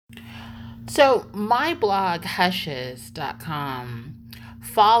So my blog, hushes.com,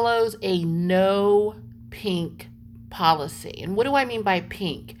 follows a no pink policy. And what do I mean by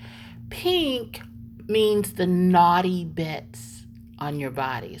pink? Pink means the naughty bits on your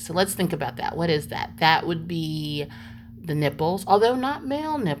body. So let's think about that. What is that? That would be the nipples, although not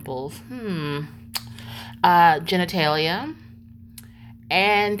male nipples. Genitalia,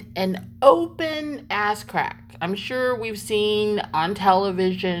 and an open ass crack. I'm sure we've seen on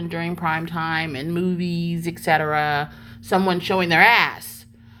television during prime time and movies, etc., someone showing their ass,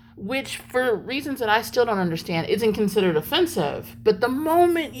 which, for reasons that I still don't understand, isn't considered offensive. But the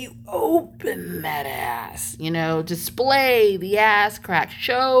moment you open that ass, display the ass crack,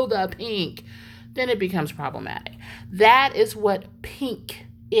 show the pink, then it becomes problematic. That is what pink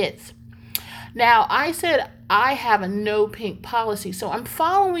is. Now, I said I have a no pink policy, so I'm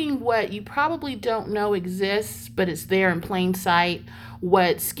following what you probably don't know exists, but it's there in plain sight.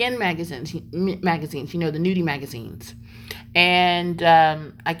 What Skin magazines, the nudie magazines, and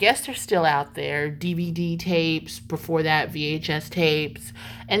I guess they're still out there. DVD tapes, before that VHS tapes,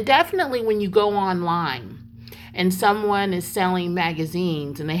 and definitely when you go online and someone is selling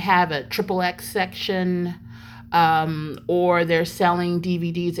magazines and they have a triple X section, or they're selling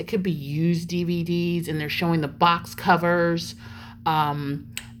DVDs. It could be used DVDs, and they're showing the box covers.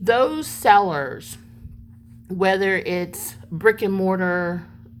 Those sellers, whether it's brick and mortar,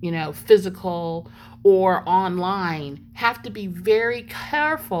 physical, or online, have to be very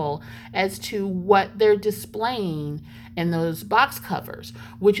careful as to what they're displaying in those box covers,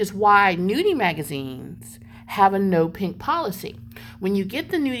 which is why nudie magazines have a no pink policy. When you get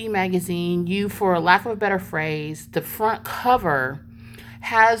the nudie magazine, for lack of a better phrase, the front cover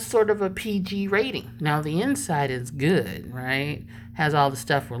has sort of a PG rating. Now, the inside is good, right? Has all the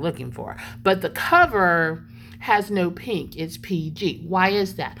stuff we're looking for. But the cover has no pink. It's PG. Why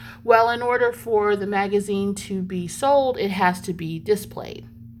is that? Well, in order for the magazine to be sold, it has to be displayed.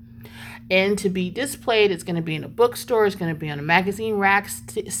 And to be displayed, it's going to be in a bookstore. It's going to be on a magazine rack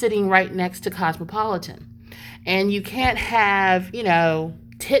sitting right next to Cosmopolitan. And you can't have,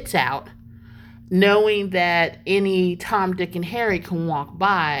 tits out, knowing that any Tom, Dick, and Harry can walk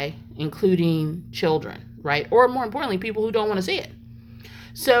by, including children, right? Or more importantly, people who don't want to see it.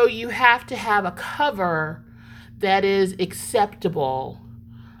 So you have to have a cover that is acceptable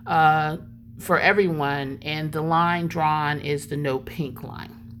for everyone, and the line drawn is the no pink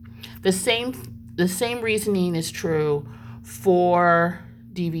line. The same reasoning is true for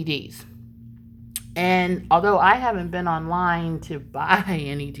DVDs. And although I haven't been online to buy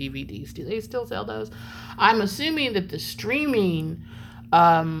any DVDs, do they still sell those? I'm assuming that the streaming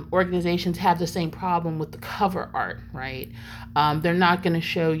organizations have the same problem with the cover art, right? They're not going to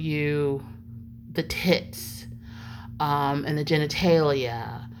show you the tits and the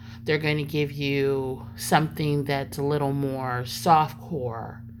genitalia. They're going to give you something that's a little more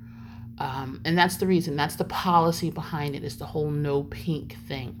softcore. And that's the reason. That's the policy behind it, is the whole no pink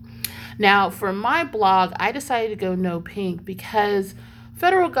thing. Now, for my blog, I decided to go no pink because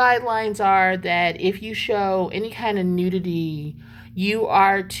federal guidelines are that if you show any kind of nudity, you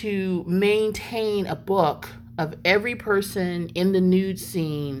are to maintain a book of every person in the nude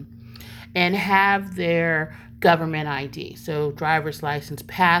scene and have their government ID, so driver's license,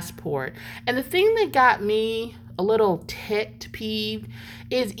 passport. And the thing that got me a little peeved,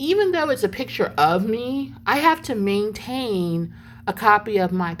 is even though it's a picture of me, I have to maintain a copy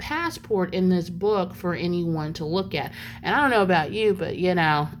of my passport in this book for anyone to look at. And I don't know about you, but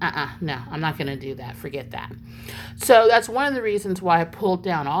no, I'm not going to do that. Forget that. So that's one of the reasons why I pulled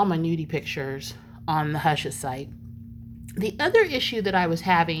down all my nudie pictures on the Hushes site. The other issue that I was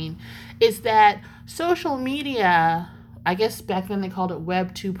having is that social media, I guess back then they called it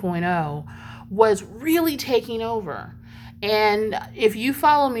Web 2.0, was really taking over. And if you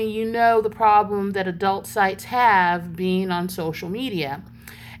follow me, you know the problem that adult sites have being on social media.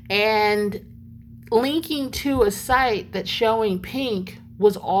 And linking to a site that's showing pink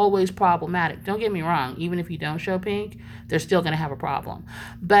was always problematic. Don't get me wrong, even if you don't show pink, they're still going to have a problem.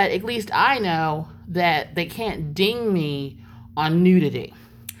 But at least I know that they can't ding me on nudity.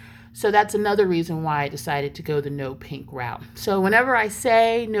 So that's another reason why I decided to go the no pink route. So whenever I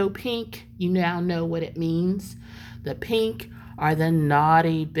say no pink, you now know what it means. The pink are the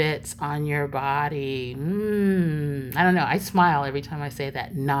naughty bits on your body. I don't know. I smile every time I say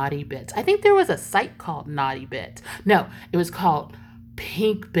that, naughty bits. I think there was a site called Naughty Bits. No, it was called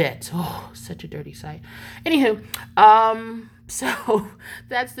Pink Bits. Oh, such a dirty site. Anywho, so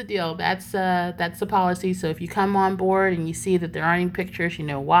that's the deal. That's the policy. So if you come on board and you see that there aren't any pictures, you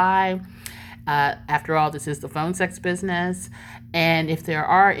know why. After all, this is the phone sex business. And if there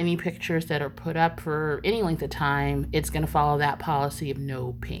are any pictures that are put up for any length of time, it's going to follow that policy of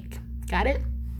no pink. Got it?